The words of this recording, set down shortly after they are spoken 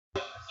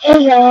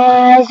Hey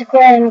guys,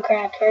 Graham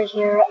Cracker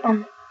here.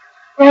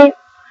 Right,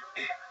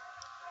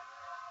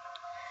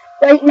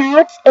 right now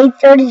it's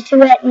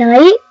 8:32 at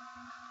night.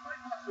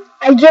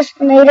 I just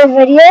made a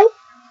video,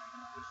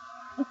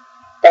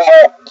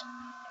 but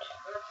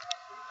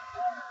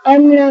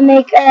I'm gonna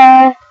make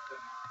a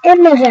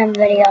Imogen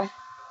video.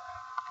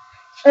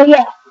 So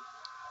yeah,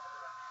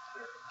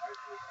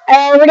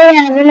 I already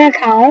have an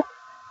account.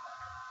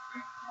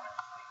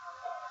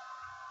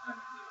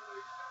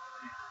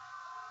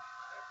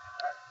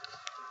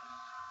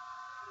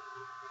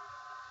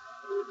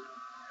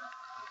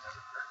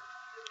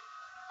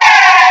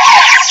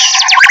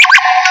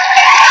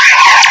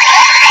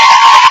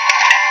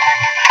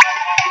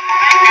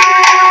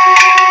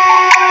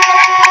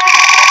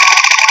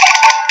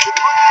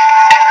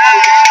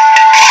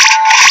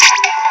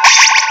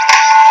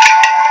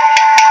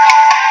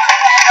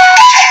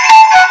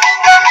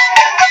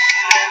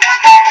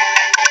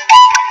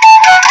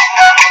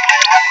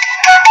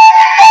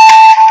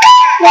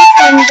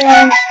 And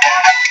then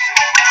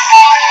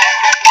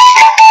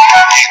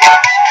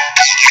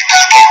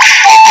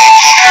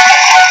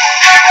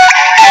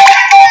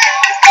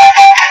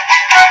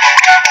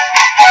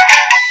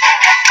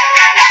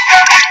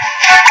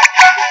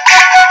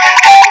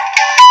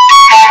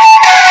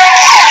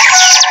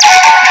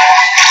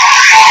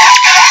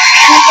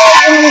you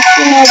guys want to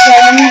see my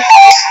game?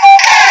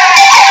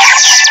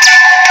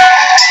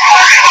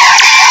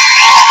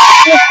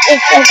 Just a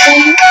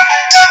second.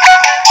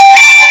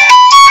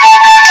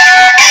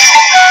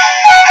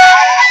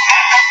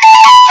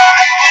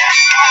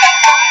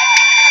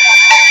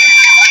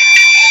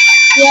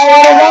 Yeah,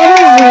 what about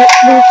a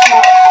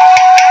recap?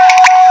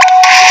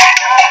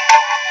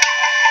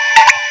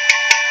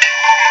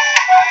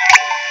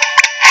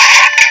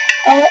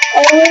 I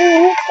already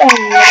looked on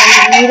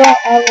it. You don't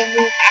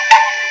already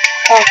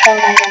talk on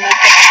it.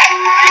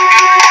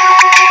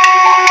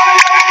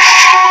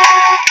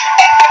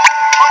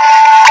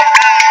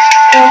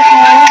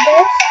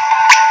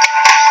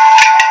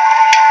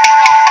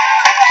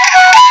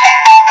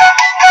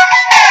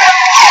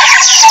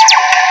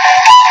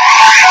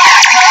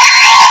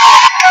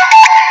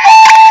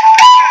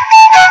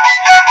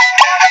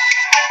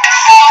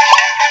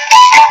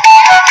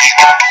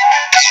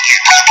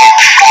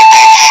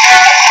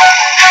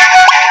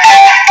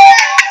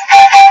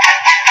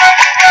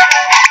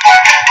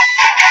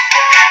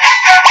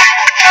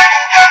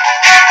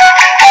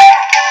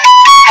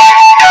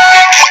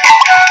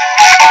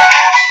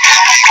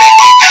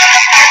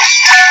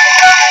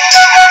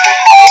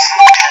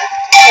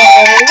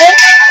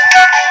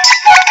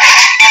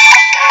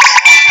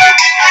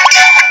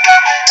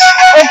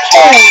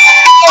 Okay,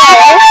 so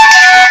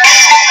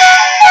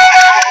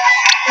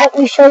let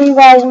me show you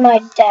guys my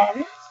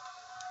den.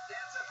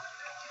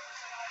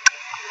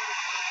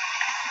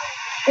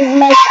 This is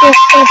my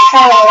crystal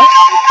palace.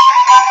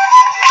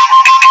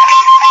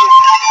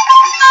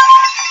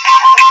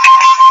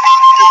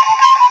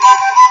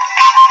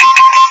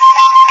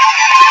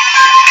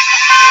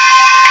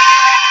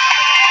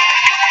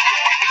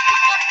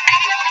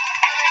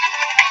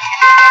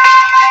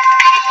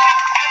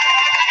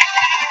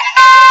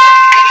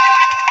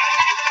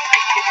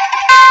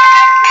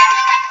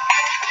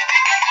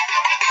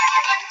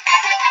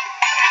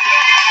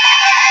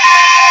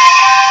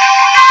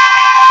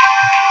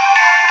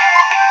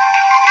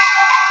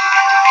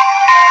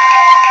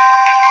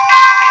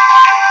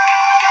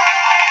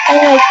 I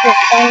like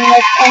this one,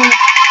 like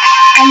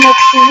on the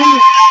TV.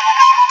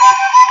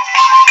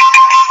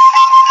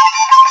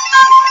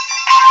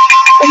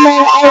 And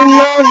then I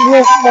love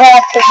this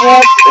block of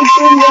wood. It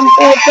turns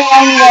into a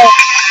triangle.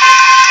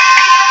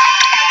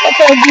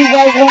 Okay, do you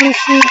guys want to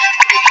see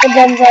the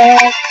guns I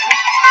have?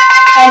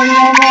 I have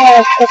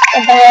normal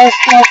crystal ball,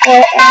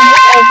 smoker, and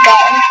a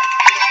bomb.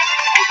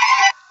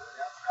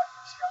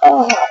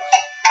 Oh,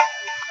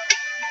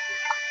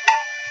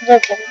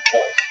 look at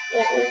this.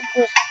 This is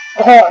just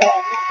horrible.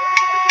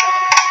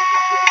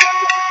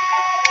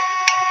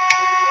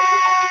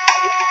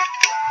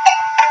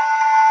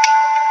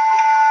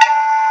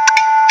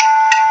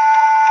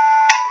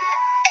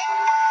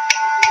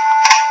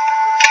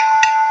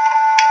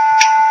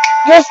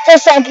 Just a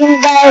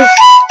second, guys.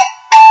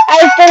 I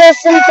have to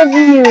listen to the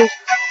news.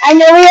 I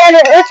know we had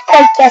an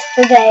earthquake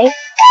yesterday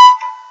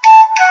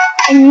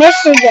in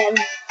Michigan,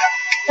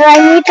 but I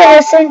need to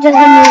listen to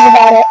the news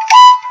about it.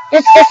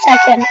 Just a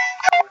second.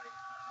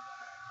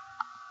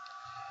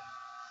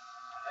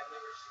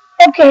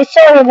 Okay,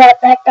 sorry about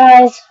that,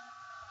 guys.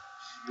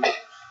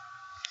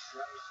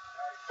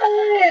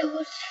 I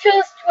was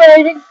just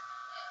waiting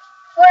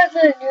for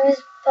the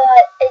news,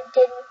 but it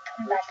didn't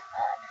come back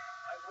on.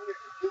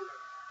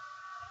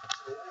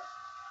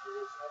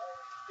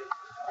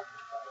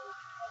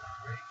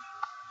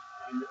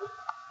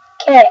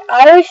 Okay,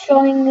 I was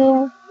showing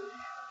you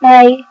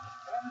my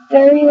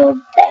very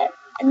old den,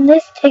 and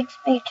this takes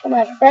me to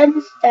my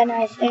friend's den,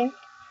 I think.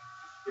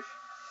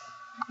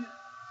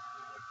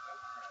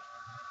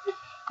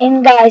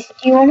 And guys,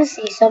 do you want to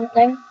see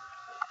something?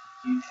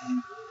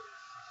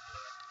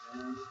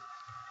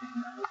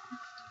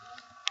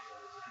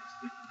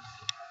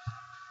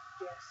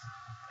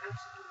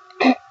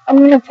 I'm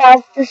gonna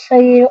pause this so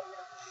you.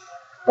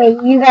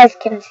 Wait, you guys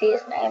can see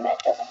his name. It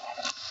doesn't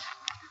matter.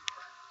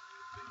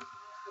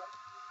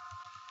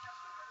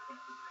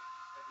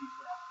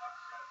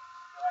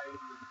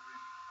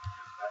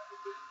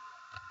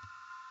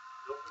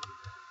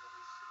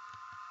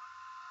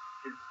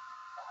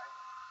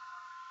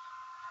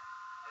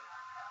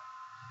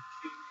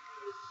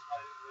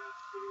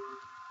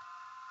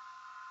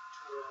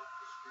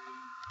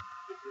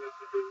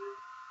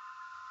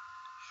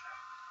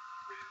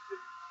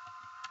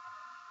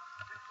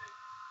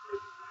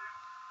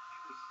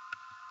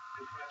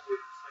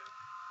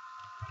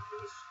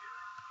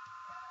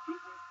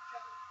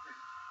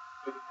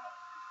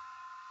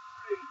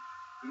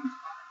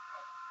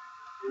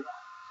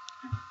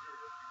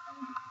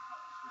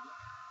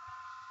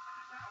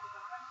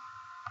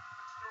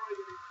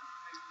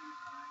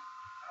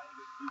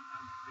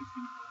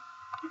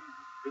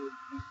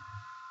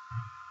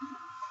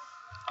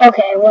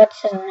 Okay,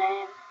 what's his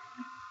name?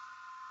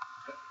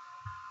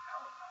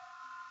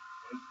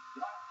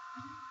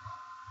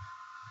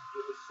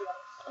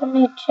 Let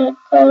me check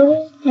out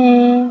his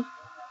name.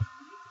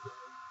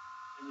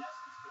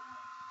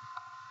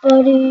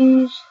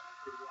 Buddies.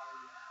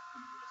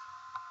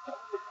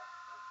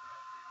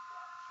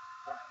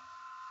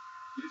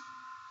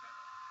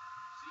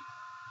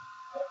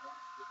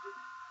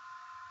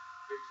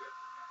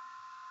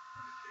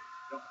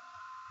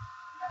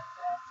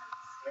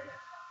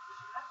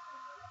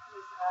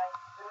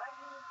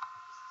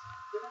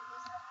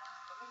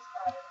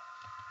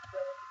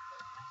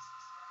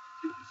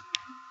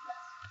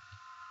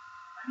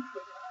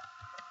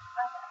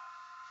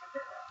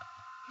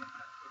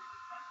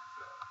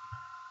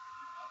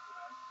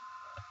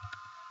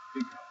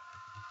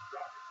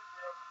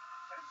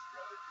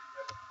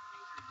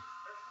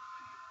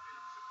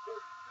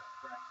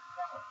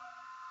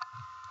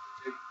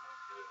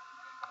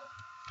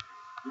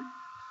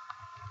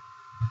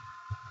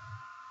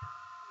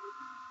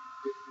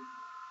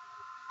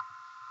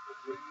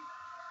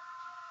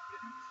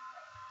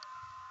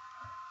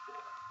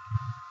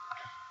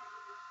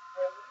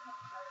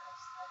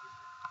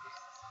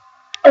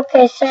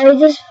 Okay, sorry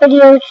this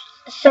video is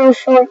so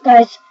short,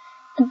 guys.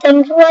 But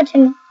thanks for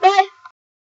watching. Bye!